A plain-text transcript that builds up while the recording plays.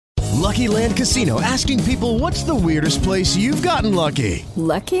Lucky Land Casino, asking people, what's the weirdest place you've gotten lucky?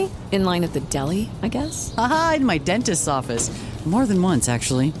 Lucky? In line at the deli, I guess? Aha, in my dentist's office. More than once,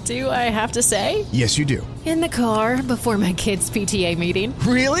 actually. Do I have to say? Yes, you do. In the car before my kids' PTA meeting.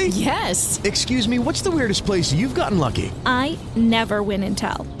 Really? Yes. Excuse me, what's the weirdest place you've gotten lucky? I never win and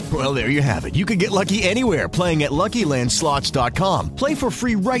tell. Well, there you have it. You can get lucky anywhere, playing at LuckyLandSlots.com. Play for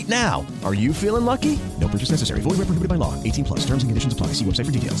free right now. Are you feeling lucky? No purchase necessary. Void where prohibited by law. 18 plus. Terms and conditions apply. See website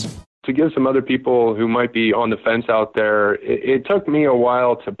for details. To give some other people who might be on the fence out there, it took me a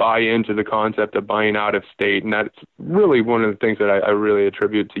while to buy into the concept of buying out of state. And that's really one of the things that I really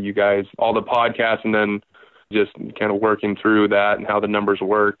attribute to you guys, all the podcasts, and then just kind of working through that and how the numbers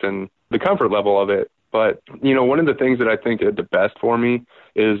worked and the comfort level of it. But, one of the things that I think did the best for me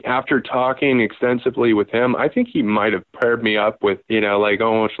is after talking extensively with him, I think he might have paired me up with, like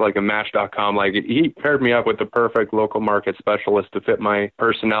almost like a Match.com. Like he paired me up with the perfect local market specialist to fit my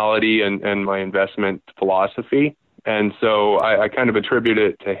personality and my investment philosophy. And so I kind of attribute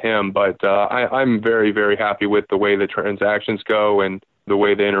it to him. But I'm very, very happy with the way the transactions go and the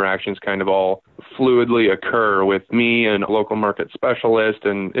way the interactions kind of all fluidly occur with me and a local market specialist.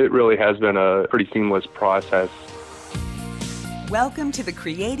 And it really has been a pretty seamless process. Welcome to the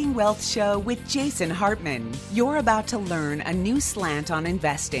Creating Wealth Show with Jason Hartman. You're about to learn a new slant on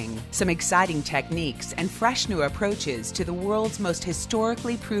investing, some exciting techniques, and fresh new approaches to the world's most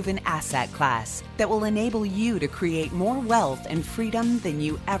historically proven asset class that will enable you to create more wealth and freedom than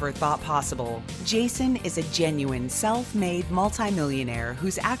you ever thought possible. Jason is a genuine self-made multimillionaire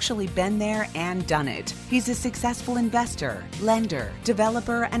who's actually been there and done it. He's a successful investor, lender,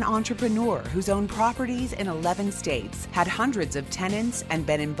 developer, and entrepreneur who's owned properties in 11 states, had hundreds of tenants, and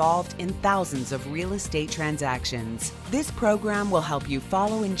been involved in thousands of real estate transactions. This program will help you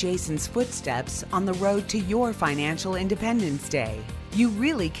follow in Jason's footsteps on the road to your financial independence day. You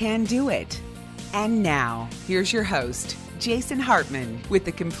really can do it. And now, here's your host, Jason Hartman, with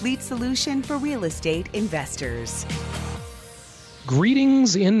the complete solution for real estate investors.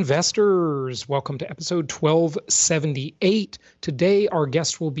 Greetings, investors. Welcome to episode 1278. Today, our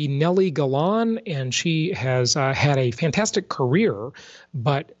guest will be Nellie Galan, and she has had a fantastic career,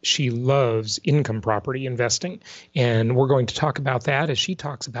 but she loves income property investing. And we're going to talk about that as she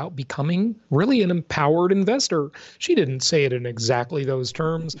talks about becoming really an empowered investor. She didn't say it in exactly those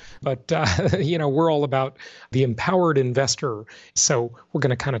terms, but, we're all about the empowered investor. So we're going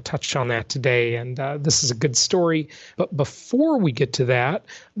to kind of touch on that today. And this is a good story. But before we get to that,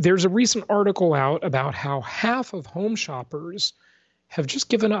 there's a recent article out about how half of home shoppers have just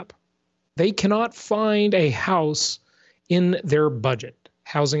given up. They cannot find a house in their budget.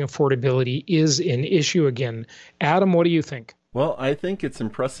 Housing affordability is an issue again. Adam, what do you think? Well, I think it's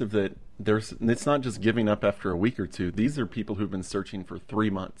impressive that it's not just giving up after a week or two. These are people who've been searching for 3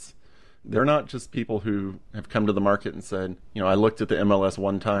 months. They're not just people who have come to the market and said, I looked at the MLS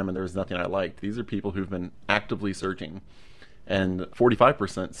one time and there was nothing I liked. These are people who've been actively searching. And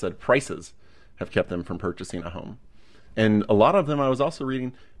 45% said prices have kept them from purchasing a home. And a lot of them, I was also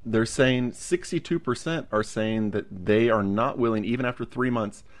reading, they're saying 62% are saying that they are not willing, even after 3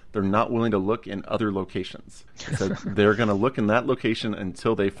 months, they're not willing to look in other locations. So they're going to look in that location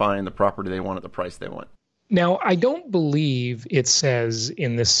until they find the property they want at the price they want. Now, I don't believe it says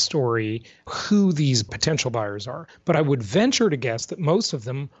in this story who these potential buyers are, but I would venture to guess that most of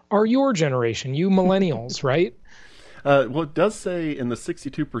them are your generation, you millennials, right? Well, it does say in the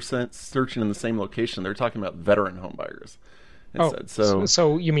 62% searching in the same location, they're talking about veteran home buyers.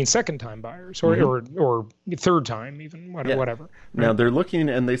 So you mean second-time buyers or third time even, whatever. Right? Now, they're looking,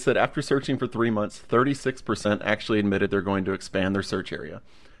 and they said after searching for 3 months, 36% actually admitted they're going to expand their search area.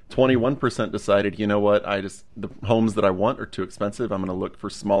 21% decided, the homes that I want are too expensive. I'm going to look for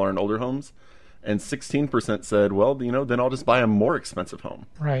smaller and older homes. And 16% said, well, then I'll just buy a more expensive home.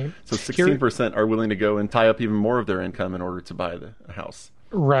 Right. So 16% are willing to go and tie up even more of their income in order to buy a house.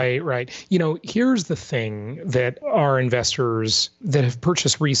 Right. Here's the thing that our investors that have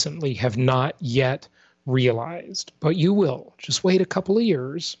purchased recently have not yet realized, but you will. Just wait a couple of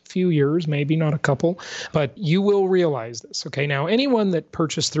years, few years, maybe not a couple, but you will realize this. Okay. Now, anyone that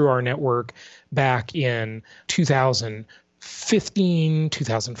purchased through our network back in 2015,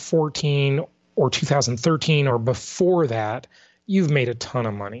 2014, or 2013, or before that, you've made a ton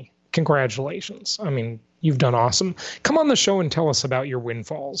of money. Congratulations. I mean, you've done awesome. Come on the show and tell us about your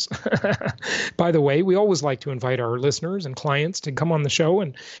windfalls. By the way, we always like to invite our listeners and clients to come on the show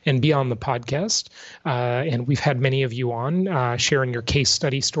and be on the podcast. And we've had many of you on sharing your case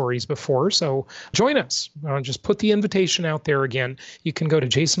study stories before. So join us. Just put the invitation out there again. You can go to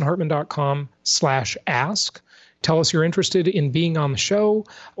jasonhartman.com/ask. tell us you're interested in being on the show,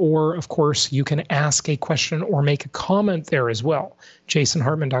 or of course, you can ask a question or make a comment there as well.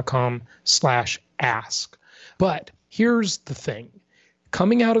 jasonhartman.com/ask. But here's the thing.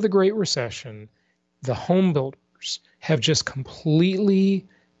 Coming out of the Great Recession, the home builders have just completely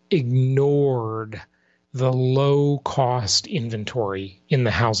ignored the low-cost inventory in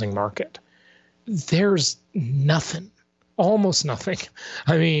the housing market. There's nothing. Almost nothing.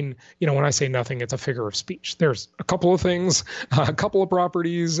 I mean, when I say nothing, it's a figure of speech. There's a couple of things, a couple of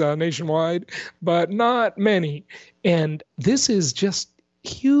properties nationwide, but not many. And this is just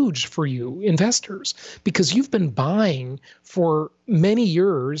huge for you investors, because you've been buying for many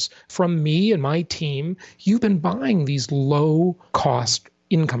years from me and my team. You've been buying these low cost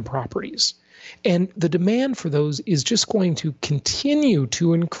income properties. And the demand for those is just going to continue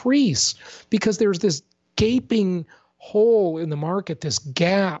to increase, because there's this gaping hole in the market, this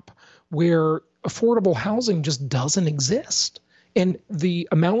gap where affordable housing just doesn't exist. And the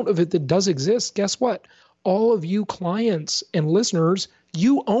amount of it that does exist, guess what? All of you clients and listeners,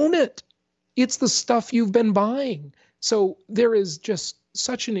 you own it. It's the stuff you've been buying. So there is just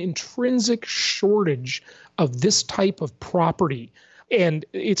such an intrinsic shortage of this type of property. And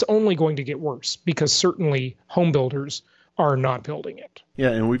it's only going to get worse, because certainly home builders are not building it.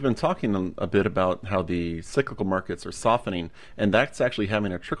 Yeah, and we've been talking a bit about how the cyclical markets are softening, and that's actually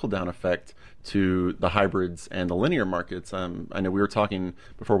having a trickle-down effect to the hybrids and the linear markets. I know we were talking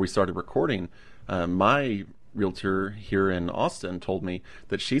before we started recording. My realtor here in Austin told me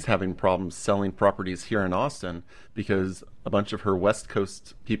that she's having problems selling properties here in Austin because a bunch of her West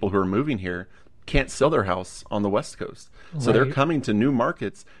Coast people who are moving here can't sell their house on the West Coast. So they're coming to new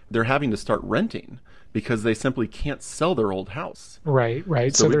markets. They're having to start renting because they simply can't sell their old house. Right.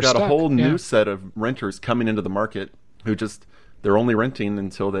 So we've got stuck. a whole new set of renters coming into the market who they're only renting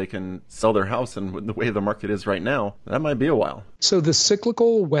until they can sell their house. And with the way the market is right now, that might be a while. So the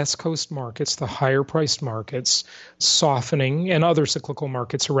cyclical West Coast markets, the higher priced markets, softening, and other cyclical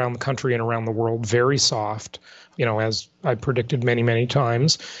markets around the country and around the world, very soft, as I predicted many, many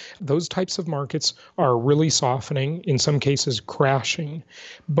times. Those types of markets are really softening, in some cases crashing.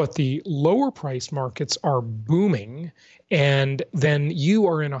 But the lower priced markets are booming. And then you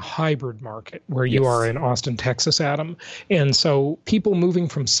are in a hybrid market where you are in Austin, Texas, Adam. And so people moving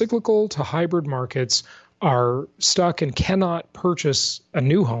from cyclical to hybrid markets are stuck and cannot purchase a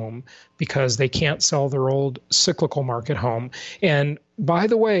new home because they can't sell their old cyclical market home. And by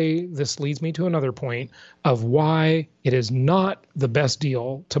the way, this leads me to another point of why it is not the best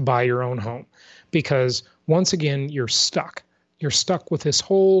deal to buy your own home. Because once again, you're stuck. You're stuck with this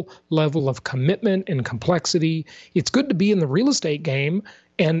whole level of commitment and complexity. It's good to be in the real estate game,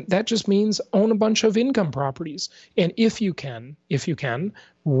 and that just means own a bunch of income properties. And if you can,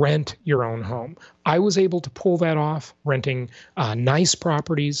 rent your own home. I was able to pull that off, renting nice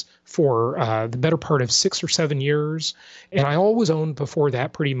properties for the better part of 6 or 7 years. And I always owned before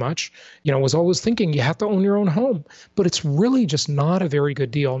that pretty much. Was always thinking you have to own your own home. But it's really just not a very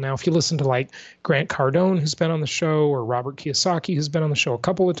good deal. Now, if you listen to like Grant Cardone, who's been on the show, or Robert Kiyosaki, who's been on the show a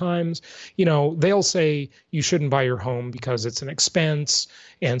couple of times, they'll say you shouldn't buy your home because it's an expense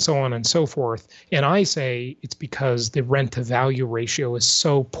and so on and so forth. And I say it's because the rent to value ratio is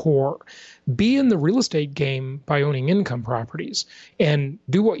so poor. Be in the real estate game by owning income properties and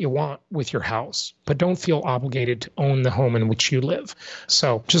do what you want with your house, but don't feel obligated to own the home in which you live.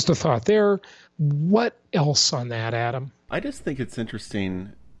 So just a thought there. What else on that, Adam? I just think it's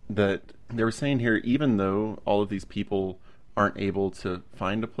interesting that they were saying here, even though all of these people aren't able to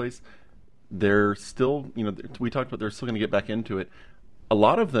find a place, they're still, we talked about they're still going to get back into it. A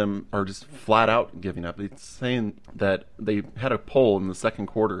lot of them are just flat out giving up. It's saying that they had a poll in the second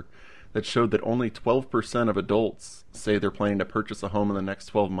quarter that showed that only 12% of adults say they're planning to purchase a home in the next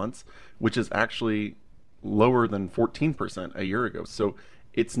 12 months, which is actually lower than 14% a year ago. So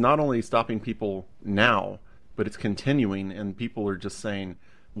it's not only stopping people now, but it's continuing, and people are just saying,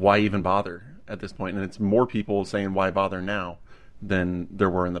 why even bother at this point? And it's more people saying, why bother now than there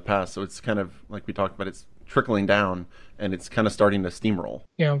were in the past. So it's kind of, like we talked about, it's trickling down, and it's kind of starting to steamroll.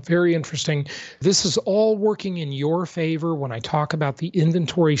 Yeah, very interesting. This is all working in your favor when I talk about the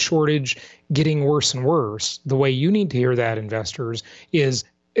inventory shortage getting worse and worse. The way you need to hear that, investors, is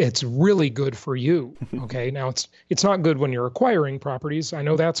it's really good for you. Okay, now it's not good when you're acquiring properties. I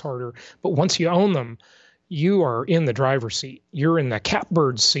know that's harder, but once you own them, you are in the driver's seat. You're in the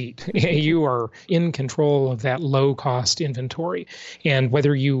catbird seat. You are in control of that low-cost inventory. And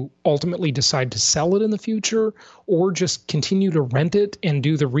whether you ultimately decide to sell it in the future or just continue to rent it and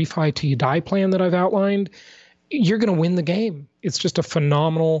do the refi till you die plan that I've outlined, you're going to win the game. It's just a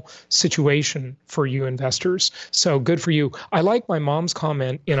phenomenal situation for you investors. So good for you. I like my mom's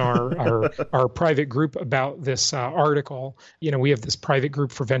comment in our private group about this article. We have this private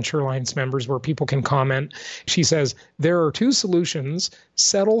group for Venture Alliance members where people can comment. She says, there are two solutions: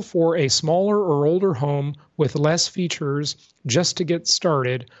 settle for a smaller or older home with less features just to get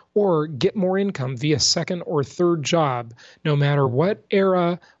started, or get more income via second or third job. No matter what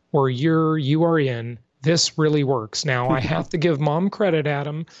era or year you are in, this really works. Now, I have to give Mom credit,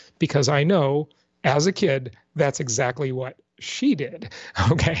 Adam, because I know as a kid, that's exactly what she did.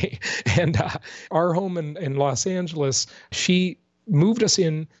 Okay. And our home in Los Angeles, she moved us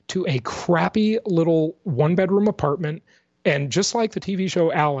into a crappy little one-bedroom apartment. And just like the TV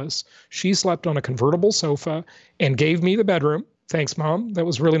show Alice, she slept on a convertible sofa and gave me the bedroom. Thanks, Mom. That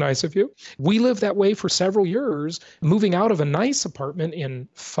was really nice of you. We lived that way for several years, moving out of a nice apartment in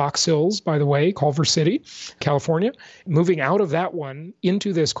Fox Hills, by the way, Culver City, California, moving out of that one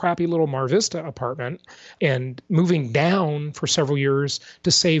into this crappy little Mar Vista apartment and moving down for several years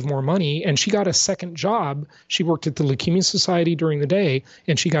to save more money. And she got a second job. She worked at the Leukemia Society during the day,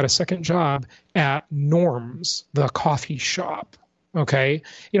 and she got a second job at Norm's, the coffee shop. Okay.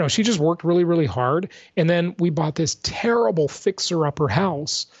 She just worked really, really hard. And then we bought this terrible fixer-upper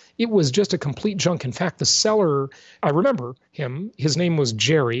house. It was just a complete junk. In fact, the seller, I remember him, his name was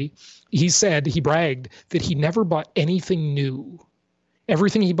Jerry. He bragged that he never bought anything new.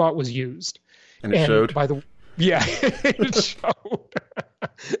 Everything he bought was used. And it showed? Yeah, it showed.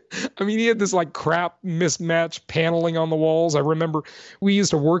 I mean, he had this crap mismatched paneling on the walls. I remember we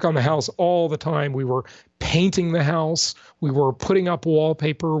used to work on the house all the time. We were painting the house. We were putting up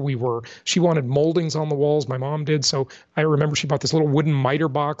wallpaper. She wanted moldings on the walls. My mom did. So I remember she bought this little wooden miter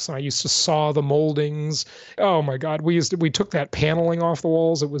box, and I used to saw the moldings. Oh my God. We took that paneling off the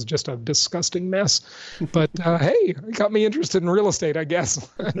walls. It was just a disgusting mess. But hey, it got me interested in real estate, I guess,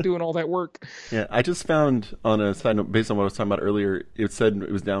 doing all that work. Yeah. I just found, on a side note, based on what I was talking about earlier, it said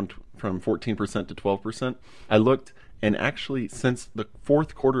it was down from 14% to 12%. I looked, and actually since the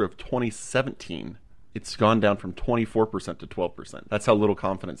fourth quarter of 2017, it's gone down from 24% to 12%. That's how little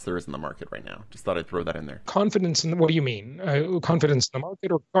confidence there is in the market right now. Just thought I'd throw that in there. Confidence in, what do you mean? Confidence in the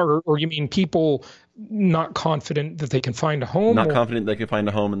market, or you mean people not confident that they can find a home? Not confident they can find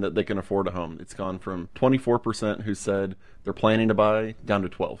a home and that they can afford a home. It's gone from 24% who said they're planning to buy down to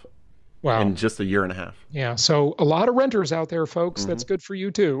 12%. Wow. In just a year and a half. Yeah. So a lot of renters out there, folks. Mm-hmm. That's good for you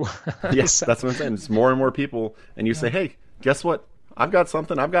too. Yes, that's what I'm saying. It's more and more people. And you say, hey, guess what? I've got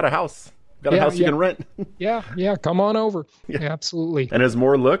something. I've got a house. Got a house you can rent. Yeah. Come on over. Yeah. Absolutely. And as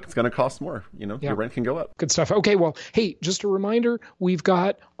more look, it's going to cost more. Your rent can go up. Good stuff. Okay. Well, hey, just a reminder, we've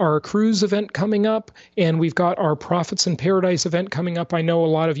got our cruise event coming up, and we've got our Profits in Paradise event coming up. I know a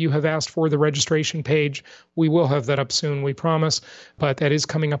lot of you have asked for the registration page. We will have that up soon, we promise. But that is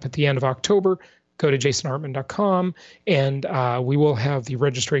coming up at the end of October. Go to jasonhartman.com, and we will have the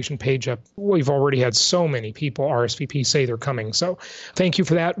registration page up. We've already had so many people RSVP say they're coming. So thank you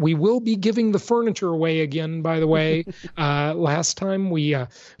for that. We will be giving the furniture away again, by the way. Last time we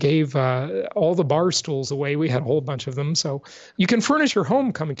gave all the bar stools away. We had a whole bunch of them. So you can furnish your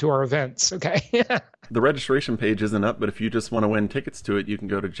home coming to our events, okay? The registration page isn't up, but if you just want to win tickets to it, you can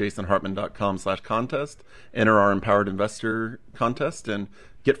go to jasonhartman.com/contest, enter our Empowered Investor contest, and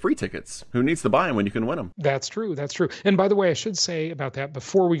get free tickets. Who needs to buy them when you can win them? That's true. And by the way, I should say about that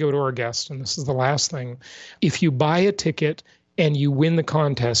before we go to our guest, and this is the last thing, if you buy a ticket and you win the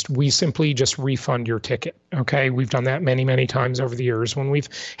contest, we simply just refund your ticket. Okay. We've done that many, many times over the years when we've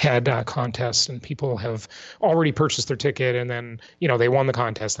had contests and people have already purchased their ticket and then, they won the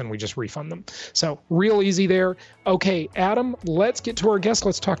contest, and we just refund them. So real easy there. Okay, Adam, let's get to our guest.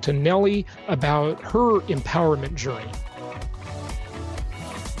 Let's talk to Nellie about her empowerment journey.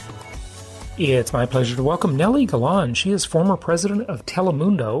 It's my pleasure to welcome Nellie Galan. She is former president of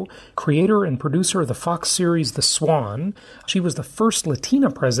Telemundo, creator and producer of the Fox series The Swan. She was the first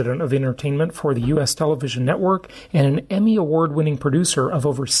Latina president of entertainment for the U.S. television network and an Emmy Award-winning producer of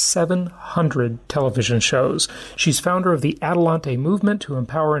over 700 television shows. She's founder of the Adelante movement to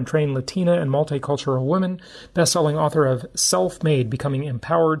empower and train Latina and multicultural women, best-selling author of Self-Made, Becoming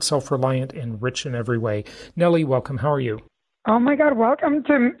Empowered, Self-Reliant, and Rich in Every Way. Nellie, welcome. How are you? Oh my God! Welcome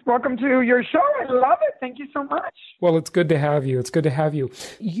to your show. I love it. Thank you so much. Well, it's good to have you.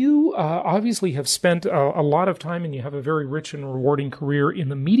 You obviously have spent a lot of time, and you have a very rich and rewarding career in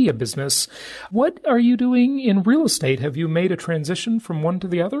the media business. What are you doing in real estate? Have you made a transition from one to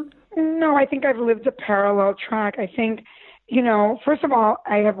the other? No, I think I've lived a parallel track. I think, first of all,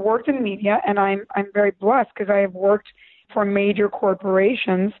 I have worked in media, and I'm very blessed because I have worked for major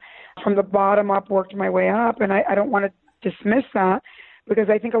corporations. from the bottom up worked my way up. And I don't want to dismiss that, because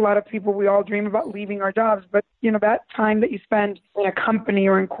I think a lot of people, we all dream about leaving our jobs. But, that time that you spend in a company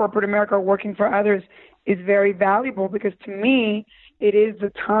or in corporate America working for others is very valuable, because to me, it is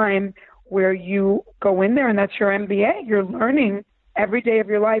the time where you go in there and that's your MBA. You're learning every day of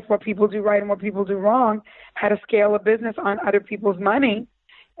your life what people do right and what people do wrong, how to scale a business on other people's money.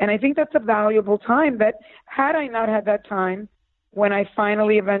 And I think that's a valuable time that had I not had that time, when I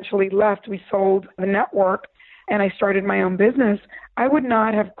finally eventually left, we sold the network and I started my own business, I would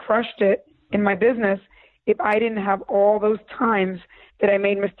not have crushed it in my business if I didn't have all those times that I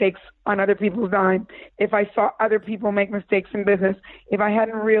made mistakes on other people's dime, if I saw other people make mistakes in business, if I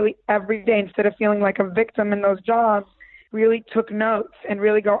hadn't really every day, instead of feeling like a victim in those jobs, really took notes and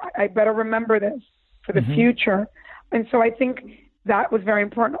really go, I better remember this for the future. And so I think that was very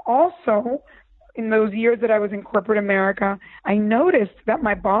important. Also, in those years that I was in corporate America, I noticed that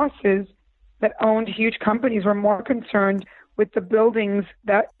my bosses that owned huge companies were more concerned with the buildings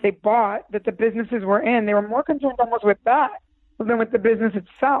that they bought, that the businesses were in. They were more concerned almost with that than with the business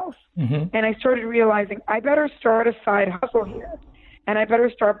itself. And I started realizing I better start a side hustle here, and I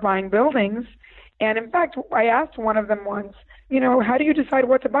better start buying buildings. And in fact, I asked one of them once, how do you decide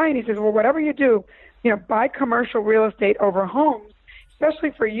what to buy? And he says, well, whatever you do, buy commercial real estate over homes,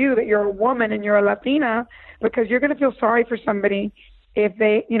 especially for you that you're a woman and you're a Latina, because you're going to feel sorry for somebody if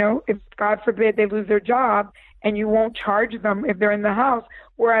they, if God forbid they lose their job, and you won't charge them if they're in the house.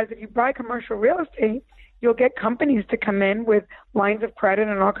 Whereas if you buy commercial real estate, you'll get companies to come in with lines of credit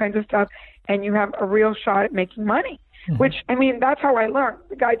and all kinds of stuff, and you have a real shot at making money. Which, that's how I learned,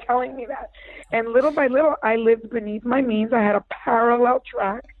 the guy telling me that. And little by little, I lived beneath my means. I had a parallel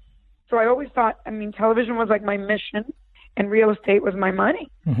track. So I always thought, television was like my mission, and real estate was my money.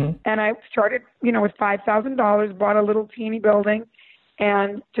 And I started, with $5,000, bought a little teeny building,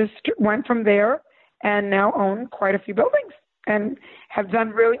 and just went from there, and now own quite a few buildings and have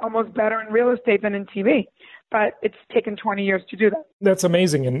done really almost better in real estate than in TV. But it's taken 20 years to do that. That's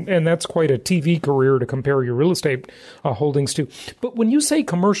amazing. And that's quite a TV career to compare your real estate holdings to. But when you say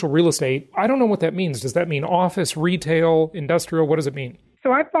commercial real estate, I don't know what that means. Does that mean office, retail, industrial? What does it mean?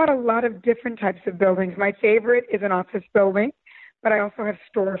 So I've bought a lot of different types of buildings. My favorite is an office building, but I also have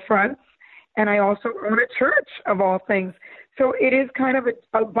storefronts, and I also own a church, of all things. So it is kind of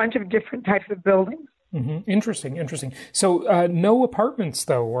a bunch of different types of buildings. Interesting. So no apartments,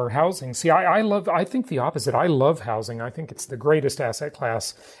 though, or housing. See, I think the opposite. I love housing. I think it's the greatest asset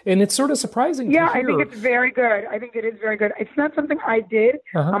class. And it's sort of surprising to hear. I think it's very good. I think it is very good. It's not something I did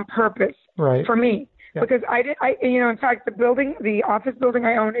on purpose for me. Yeah. Because in fact, the office building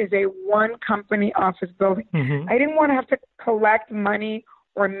I own is a one company office building. I didn't want to have to collect money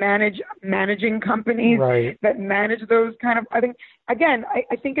or managing companies that manage those kind of, I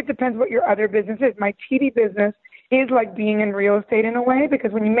think it depends what your other business is. My TV business is like being in real estate in a way,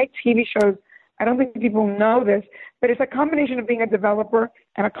 because when you make TV shows, I don't think people know this, but it's a combination of being a developer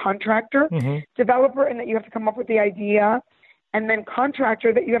and a contractor. Developer in that you have to come up with the idea, and then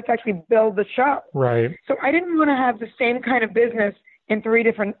contractor that you have to actually build the show. So I didn't want to have the same kind of business in three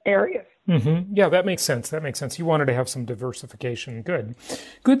different areas. Yeah, that makes sense. You wanted to have some diversification.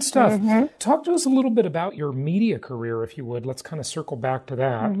 Good stuff. Talk to us a little bit about your media career, if you would. Let's kind of circle back to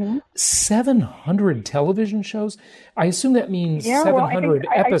that. 700 television shows? I assume that means 700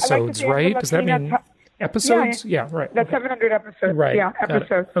 episodes, right? Does that mean episodes? Yeah, right. That's 700 episodes. Right. Yeah,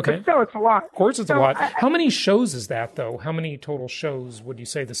 episodes. Okay. But still, it's a lot. Of course, it's a lot. How many shows is that, though? How many total shows would you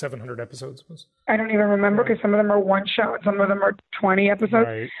say the 700 episodes was? I don't even remember, because some of them are one show and some of them are 20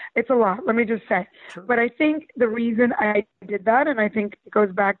 episodes. It's a lot, let me just say. But I think the reason I did that, and I think it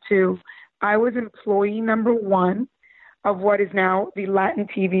goes back to, I was employee number one of what is now the Latin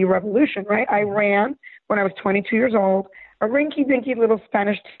TV revolution, right? I ran, when I was 22 years old, a rinky-dinky little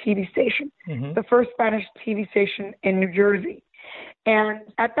Spanish TV station, the first Spanish TV station in New Jersey. And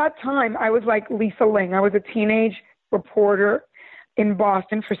at that time, I was like Lisa Ling. I was a teenage reporter in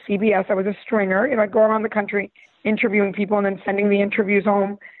Boston for CBS. I was a stringer. I'd go around the country interviewing people and then sending the interviews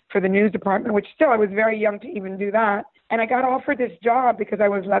home for the news department, which still I was very young to even do that. And I got offered this job because I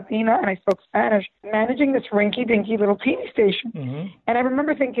was Latina and I spoke Spanish, managing this rinky-dinky little TV station. And I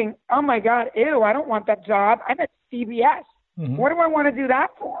remember thinking, oh my God, ew, I don't want that job. I'm at CBS. What do I want to do that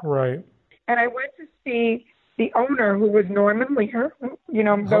for? And I went to see the owner, who was Norman Lear.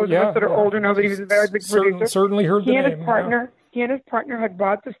 Those of us that are older know that he was a very big producer. Certainly heard the name. He and his partner had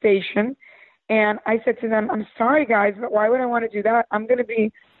bought the station. And I said to them, I'm sorry, guys, but why would I want to do that? I'm going to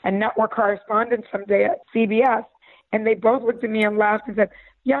be a network correspondent someday at CBS. And they both looked at me and laughed and said,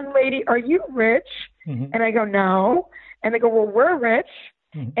 young lady, are you rich? And I go, no. And they go, well, we're rich.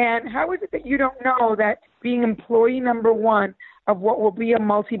 And how is it that you don't know that being employee number one of what will be a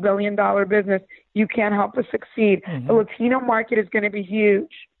multi-billion-dollar business, you can't help but succeed? The Latino market is going to be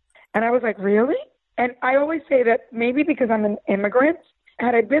huge. And I was like, really? And I always say that maybe because I'm an immigrant,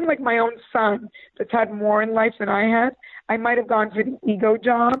 had I been like my own son that's had more in life than I had, I might have gone for the ego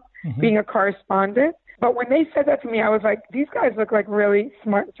job, being a correspondent. But when they said that to me, I was like, these guys look like really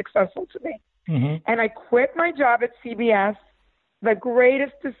smart and successful to me. And I quit my job at CBS, the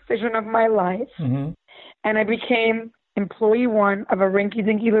greatest decision of my life. And I became employee one of a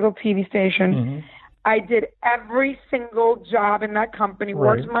rinky-dinky little TV station. I did every single job in that company,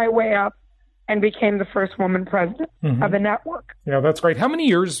 worked my way up, and became the first woman president of the network. Yeah, that's great. How many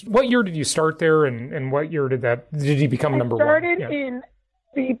years, what year did you start there, and what year did you become number one? I started in,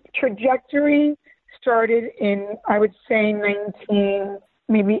 the trajectory started in, I would say,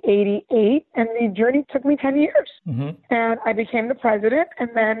 88, and the journey took me 10 years. And I became the president, and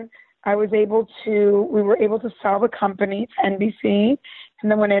then we were able to sell the company to NBC,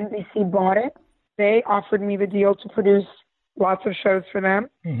 and then when NBC bought it, they offered me the deal to produce lots of shows for them.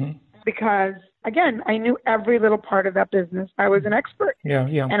 Because, again, I knew every little part of that business. I was an expert.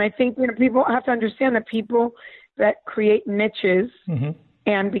 And I think people have to understand that people that create niches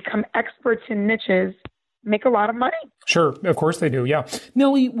and become experts in niches make a lot of money. Sure, of course they do, yeah.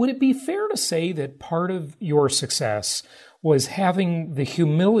 Nellie, would it be fair to say that part of your success was having the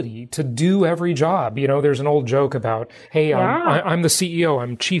humility to do every job? You know, there's an old joke about, hey, I'm the CEO,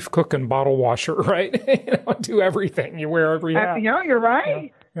 I'm chief cook and bottle washer, right? I do everything. You wear every hat. You're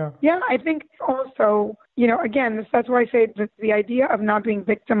right. Yeah, I think also, again, that's why I say the idea of not being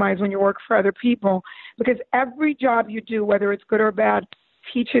victimized when you work for other people, because every job you do, whether it's good or bad,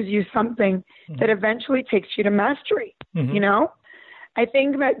 teaches you something that eventually takes you to mastery. I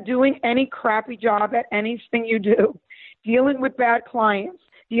think that doing any crappy job at anything you do, dealing with bad clients,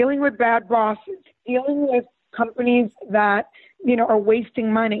 dealing with bad bosses, dealing with companies that, are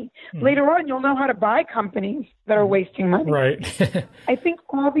wasting money. Later on, you'll know how to buy companies that are wasting money. Right. I think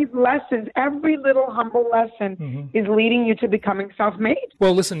all these lessons, every little humble lesson is leading you to becoming self-made.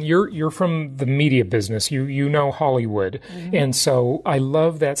 Well, listen, you're from the media business. You know Hollywood. And so I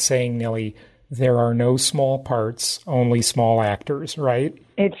love that saying, Nellie, there are no small parts, only small actors, right?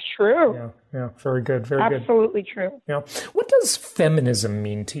 It's true. Yeah, very good, very good. Absolutely true. Yeah. What does feminism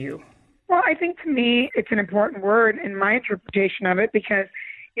mean to you? Well, I think to me, it's an important word in my interpretation of it because,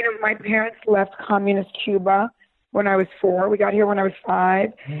 my parents left communist Cuba when I was 4. We got here when I was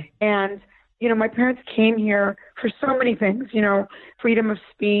 5. And, my parents came here for so many things, freedom of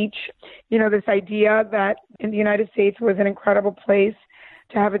speech, this idea that in the United States was an incredible place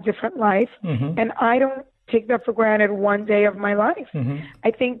to have a different life. And I don't take that for granted one day of my life.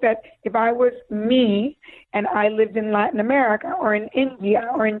 I think that if I was me and I lived in Latin America or in India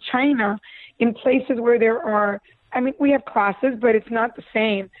or in China, in places where there are, we have classes, but it's not the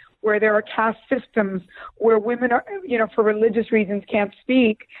same, where there are caste systems, where women are, for religious reasons can't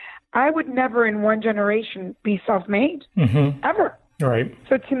speak, I would never in one generation be self-made, ever. Right.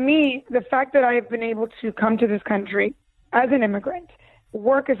 So to me, the fact that I have been able to come to this country as an immigrant,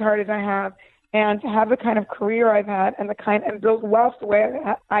 work as hard as I have, and to have the kind of career I've had and build wealth the way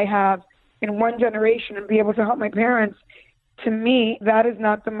I have in one generation and be able to help my parents, to me, that is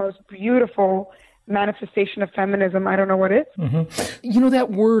not the most beautiful manifestation of feminism. I don't know what is.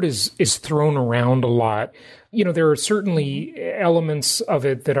 That word is thrown around a lot. There are certainly elements of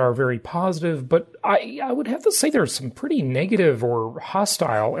it that are very positive, but I would have to say there are some pretty negative or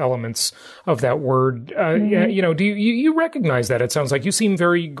hostile elements of that word. Do you recognize that? It sounds like you seem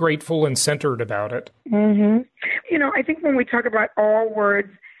very grateful and centered about it. I think when we talk about all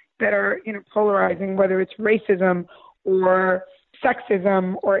words that are, polarizing, whether it's racism or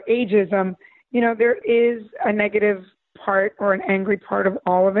sexism or ageism, there is a negative part or an angry part of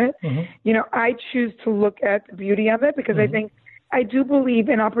all of it. I choose to look at the beauty of it because I do believe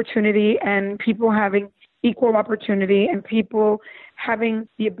in opportunity and people having equal opportunity and people having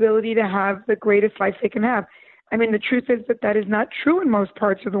the ability to have the greatest life they can have. The truth is that is not true in most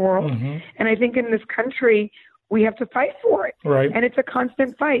parts of the world. And I think in this country, we have to fight for it. Right. And it's a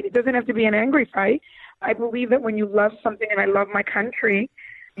constant fight. It doesn't have to be an angry fight. I believe that when you love something, and I love my country,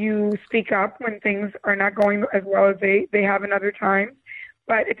 you speak up when things are not going as well as they have in other times.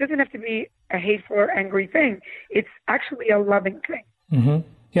 But it doesn't have to be a hateful or angry thing. It's actually a loving thing.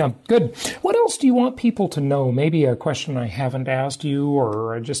 Yeah, good. What else do you want people to know? Maybe a question I haven't asked you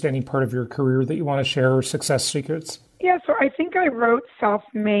or just any part of your career that you want to share, success secrets? Yeah, so I think I wrote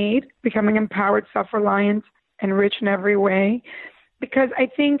Self-Made, Becoming Empowered, Self-Reliant, and Rich in Every Way, because I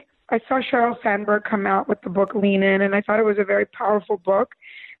think I saw Sheryl Sandberg come out with the book Lean In, and I thought it was a very powerful book.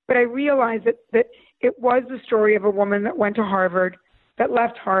 But I realized that it was the story of a woman that went to Harvard, that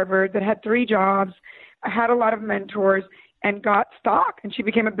left Harvard, that had 3 jobs, had a lot of mentors, and got stock. And she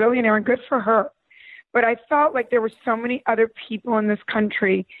became a billionaire, and good for her. But I felt like there were so many other people in this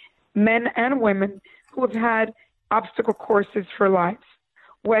country, men and women, who have had obstacle courses for life,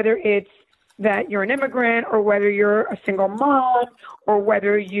 whether it's that you're an immigrant or whether you're a single mom or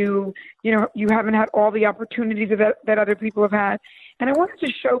whether you haven't had all the opportunities that other people have had. And I wanted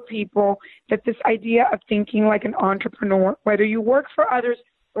to show people that this idea of thinking like an entrepreneur, whether you work for others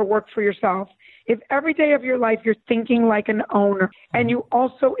or work for yourself, if every day of your life you're thinking like an owner and you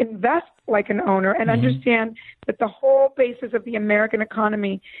also invest like an owner and understand that the whole basis of the American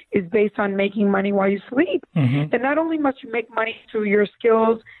economy is based on making money while you sleep, then not only must you make money through your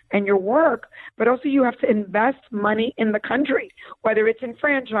skills and your work, but also you have to invest money in the country, whether it's in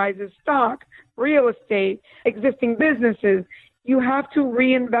franchises, stock, real estate, existing businesses. You have to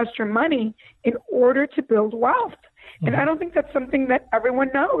reinvest your money in order to build wealth. And I don't think that's something that everyone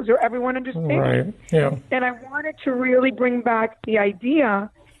knows or everyone understands. Right. Yeah. And I wanted to really bring back the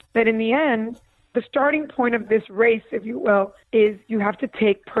idea that in the end, the starting point of this race, if you will, is you have to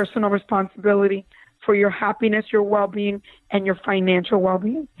take personal responsibility for your happiness, your well-being, and your financial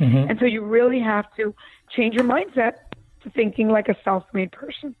well-being. And so you really have to change your mindset to thinking like a self-made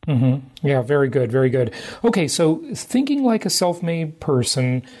person. Yeah, very good, very good. Okay, so thinking like a self-made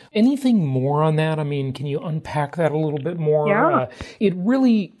person, anything more on that? I mean, can you unpack that a little bit more? Yeah. It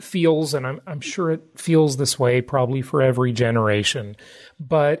really feels, and I'm sure it feels this way probably for every generation,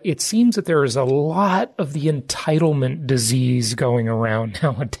 but it seems that there is a lot of the entitlement disease going around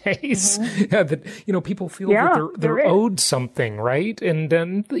nowadays. That, people feel that they're owed something, right? And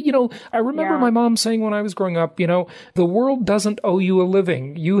then, I remember my mom saying when I was growing up, the world doesn't owe you a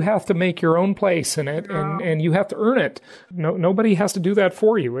living. You have to make your own place in it, and you have to earn it. Nobody has to do that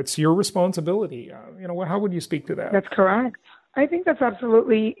for you. It's your responsibility. How would you speak to that? That's correct. I think that's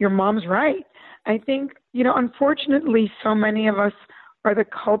absolutely, your mom's right. I think, unfortunately, so many of us are the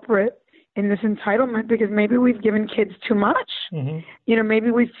culprit in this entitlement because maybe we've given kids too much.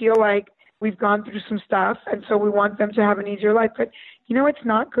 Maybe we feel like we've gone through some stuff, and so we want them to have an easier life. But, it's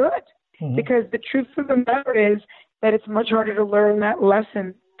not good because the truth of the matter is that it's much harder to learn that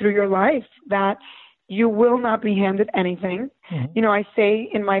lesson through your life, that you will not be handed anything. I say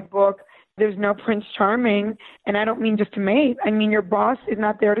in my book, there's no Prince Charming, and I don't mean just a mate. I mean, your boss is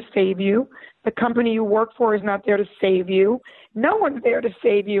not there to save you. The company you work for is not there to save you. No one's there to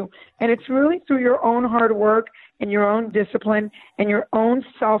save you. And it's really through your own hard work and your own discipline and your own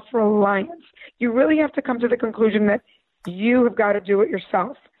self-reliance. You really have to come to the conclusion that you have got to do it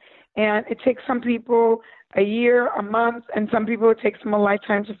yourself. And it takes some people a year, a month, and some people it takes them a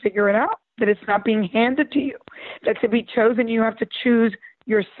lifetime to figure it out, that it's not being handed to you, that to be chosen, you have to choose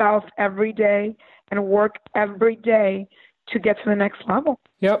yourself every day and work every day to get to the next level.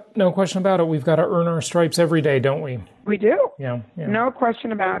 Yep, no question about it. We've got to earn our stripes every day, don't we? We do. Yeah. No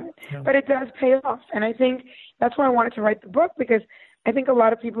question about it. Yeah. But it does pay off. And I think that's why I wanted to write the book, because I think a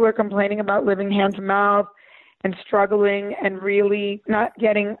lot of people are complaining about living hand to mouth and struggling and really not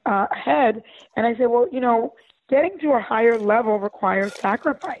getting ahead. And I say, well, getting to a higher level requires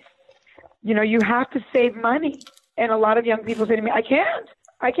sacrifice. You have to save money. And a lot of young people say to me, I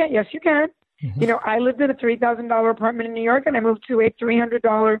can't. Yes, you can. I lived in a $3,000 apartment in New York, and I moved to a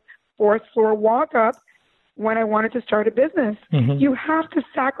 $300 fourth floor walk-up when I wanted to start a business. You have to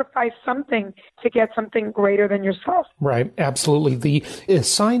sacrifice something to get something greater than yourself. Right, absolutely. The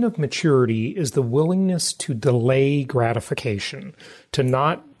sign of maturity is the willingness to delay gratification, to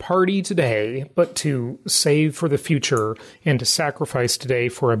not party today, but to save for the future and to sacrifice today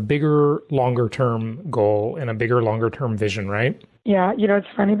for a bigger, longer-term goal and a bigger, longer-term vision, right? Yeah, it's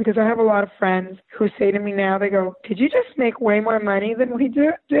funny because I have a lot of friends who say to me now, they go, did you just make way more money than we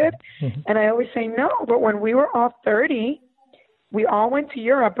did? And I always say, no, but when we were all 30, we all went to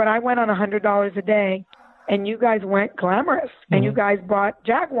Europe, but I went on $100 a day, and you guys went glamorous, and you guys bought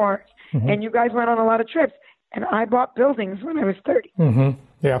Jaguars, and you guys went on a lot of trips, and I bought buildings when I was 30.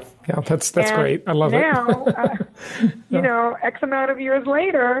 Yeah, that's great. I love it. Now, X amount of years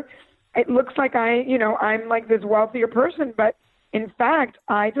later, it looks like I'm like this wealthier person, but in fact,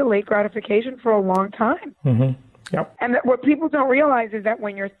 I delayed gratification for a long time. Yep. And what people don't realize is that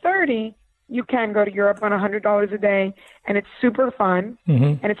when you're 30, you can go to Europe on $100 a day, and it's super fun,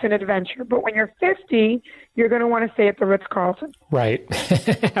 and it's an adventure. But when you're 50, you're going to want to stay at the Ritz-Carlton. Right.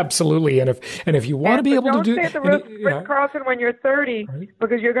 Absolutely. And if you want to be able to do... Don't stay at the Ritz-Carlton when you're 30,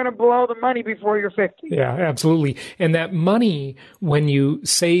 because you're going to blow the money before you're 50. Yeah, absolutely. And that money, when you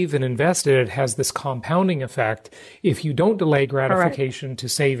save and invest it, it has this compounding effect. If you don't delay gratification to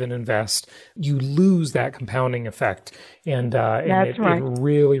save and invest, you lose that compounding effect. And it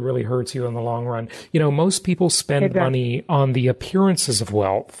really, really hurts you in the long run. You know, most people spend money on the appearances of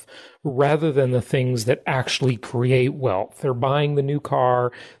wealth rather than the things that actually create wealth. They're buying the new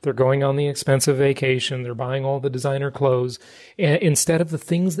car, they're going on the expensive vacation, they're buying all the designer clothes, instead of the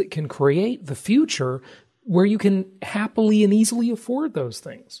things that can create the future where you can happily and easily afford those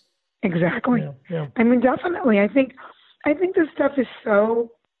things. Exactly. Yeah. I mean, definitely. I think this stuff is so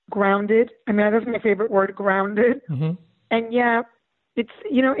grounded. I mean, that's my favorite word, grounded. Mm-hmm. And yeah, it's,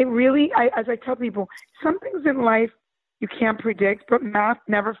 you know, it really, as I tell people, some things in life you can't predict, but math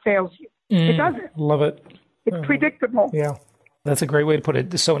never fails you. It doesn't. Love it. It's predictable. Yeah. That's a great way to put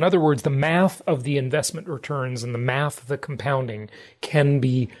it. So in other words, the math of the investment returns and the math of the compounding can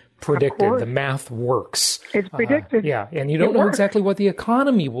be predicted. The math works. It's predicted. Yeah. And you don't know exactly what the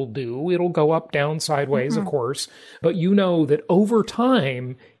economy will do. It'll go up, down, sideways, of course. But you know that over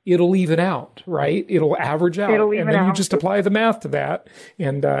time, it'll even out, right? It'll average out. And then you just apply the math to that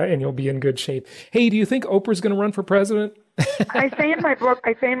and you'll be in good shape. Hey, do you think Oprah's going to run for president? I say in my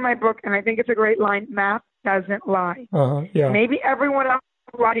book, and I think it's a great line, math doesn't lie. Yeah. Maybe everyone else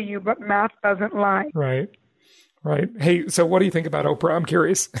will lie to you, but math doesn't lie. Right. Hey, so what do you think about Oprah? I'm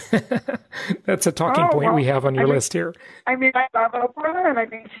curious. That's a talking point we have on your list here. I mean, I love Oprah, and I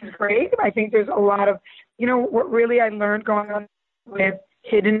think she's great. I think there's a lot of, you know, what really I learned going on with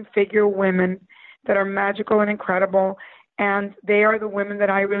hidden figure women that are magical and incredible, and they are the women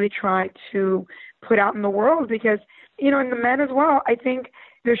that I really try to put out in the world because, you know, and the men as well, I think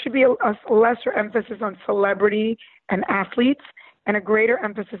there should be a lesser emphasis on celebrity and athletes and a greater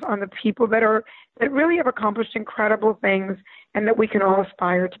emphasis on the people that really have accomplished incredible things and that we can all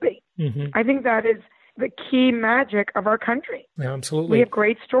aspire to be. Mm-hmm. I think that is the key magic of our country. Yeah, absolutely. We have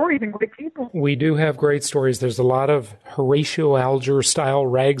great stories and great people. We do have great stories. There's a lot of Horatio Alger style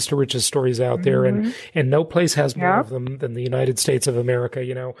rags to riches stories out there, and no place has more of them than the United States of America.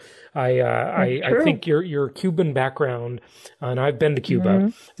 You know, I think your Cuban background, and I've been to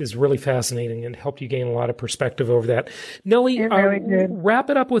Cuba, is really fascinating and helped you gain a lot of perspective over that. Nellie, wrap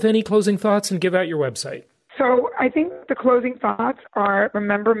it up with any closing thoughts and give out your website. So I think the closing thoughts are,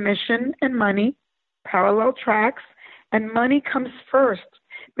 remember mission and money, parallel tracks, and money comes first.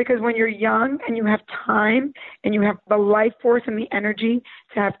 Because when you're young and you have time and you have the life force and the energy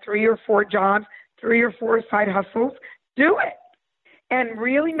to have 3 or 4 jobs, 3 or 4 side hustles, do it. And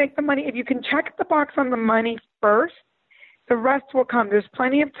really make the money. If you can check the box on the money first, the rest will come. There's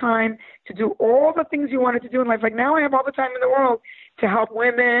plenty of time to do all the things you wanted to do in life. Like now I have all the time in the world to help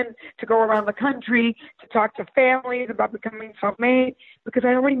women, to go around the country, to talk to families about becoming self-made because I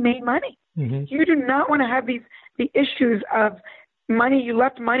already made money. Mm-hmm. You do not want to have the issues of money. You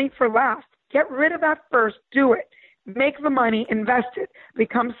left money for last. Get rid of that first. Do it. Make the money, invest it,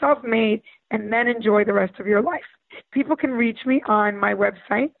 become self-made, and then enjoy the rest of your life. People can reach me on my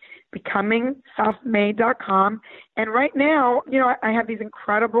website, becomingselfmade.com. And right now, you know, I have these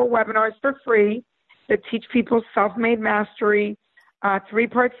incredible webinars for free that teach people self-made mastery,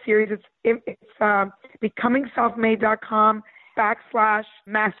 3-part series. It's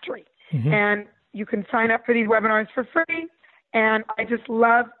becomingselfmade.com/mastery. Mm-hmm. And you can sign up for these webinars for free. And I just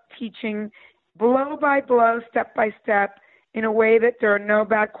love teaching blow by blow, step by step, in a way that there are no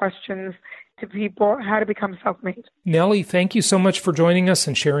bad questions to people how to become self-made. Nellie, thank you so much for joining us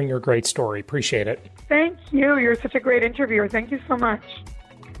and sharing your great story. Appreciate it. Thank you. You're such a great interviewer. Thank you so much.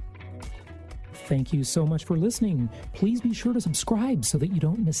 Thank you so much for listening. Please be sure to subscribe so that you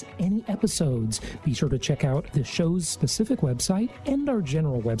don't miss any episodes. Be sure to check out the show's specific website and our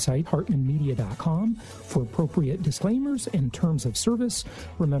general website, hartmanmedia.com, for appropriate disclaimers and terms of service.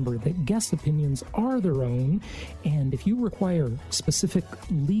 Remember that guest opinions are their own, and if you require specific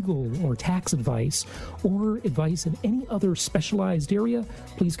legal or tax advice or advice in any other specialized area,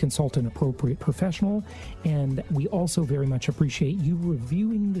 please consult an appropriate professional. And we also very much appreciate you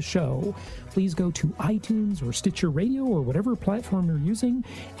reviewing the show. Please go to iTunes or Stitcher Radio or whatever platform you're using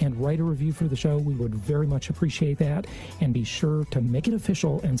and write a review for the show. We would very much appreciate that. And be sure to make it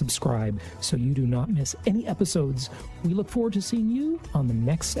official and subscribe so you do not miss any episodes. We look forward to seeing you on the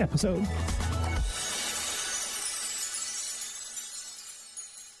next episode.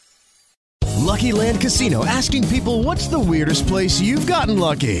 Lucky Land Casino, asking people, what's the weirdest place you've gotten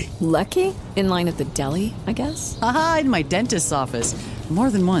lucky? Lucky? In line at the deli, I guess? Aha, in my dentist's office. More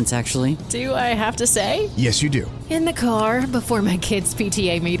than once, actually. Do I have to say? Yes, you do. In the car before my kids'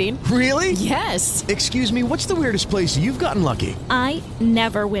 PTA meeting. Really? Yes. Excuse me, what's the weirdest place you've gotten lucky? I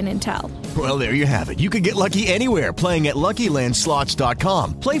never win and tell. Well, there you have it. You can get lucky anywhere, playing at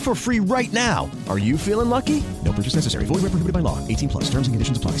LuckyLandSlots.com. Play for free right now. Are you feeling lucky? No purchase necessary. Void where prohibited by law. 18+. Terms and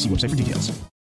conditions apply. See website for details.